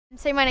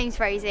So my name's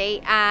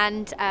Rosie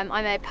and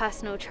I'm a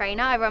personal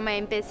trainer. I run my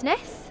own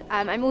business.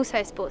 I'm also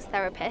a sports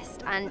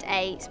therapist and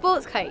a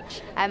sports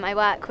coach. I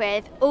work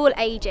with all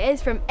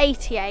ages from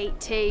 88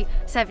 to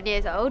 7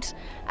 years old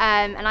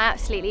and I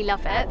absolutely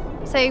love it.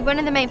 So one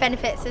of the main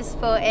benefits of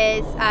sport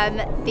is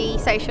the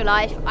social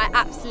life. I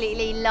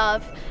absolutely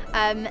love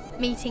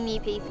meeting new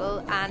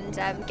people and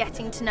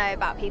getting to know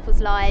about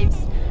people's lives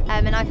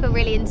and I feel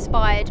really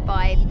inspired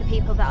by the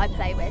people that I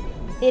play with.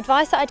 The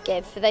advice that I'd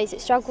give for those that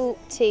struggle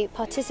to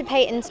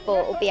participate in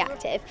sport or be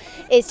active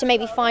is to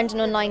maybe find an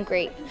online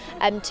group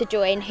to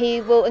join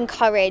who will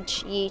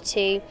encourage you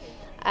to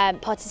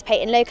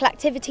participate in local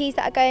activities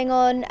that are going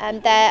on.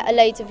 There are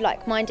loads of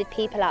like-minded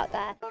people out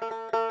there.